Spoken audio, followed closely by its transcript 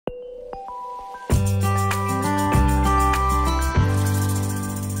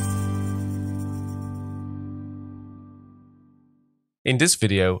In this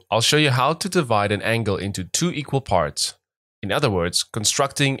video, I'll show you how to divide an angle into two equal parts. In other words,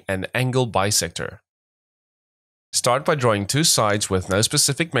 constructing an angle bisector. Start by drawing two sides with no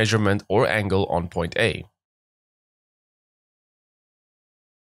specific measurement or angle on point A.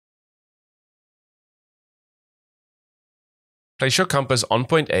 Place your compass on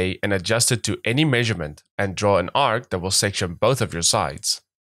point A and adjust it to any measurement and draw an arc that will section both of your sides.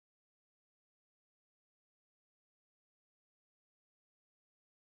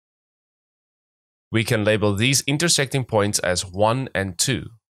 We can label these intersecting points as 1 and 2.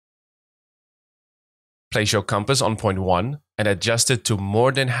 Place your compass on point 1 and adjust it to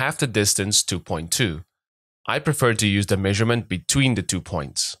more than half the distance to point 2. I prefer to use the measurement between the 2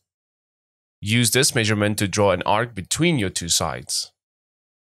 points. Use this measurement to draw an arc between your two sides.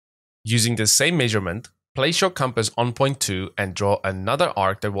 Using the same measurement, place your compass on point 2 and draw another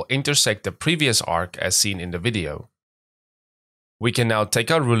arc that will intersect the previous arc as seen in the video. We can now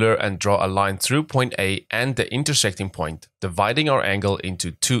take our ruler and draw a line through point A and the intersecting point, dividing our angle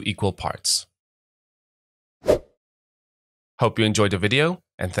into two equal parts. Hope you enjoyed the video,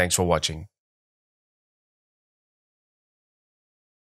 and thanks for watching.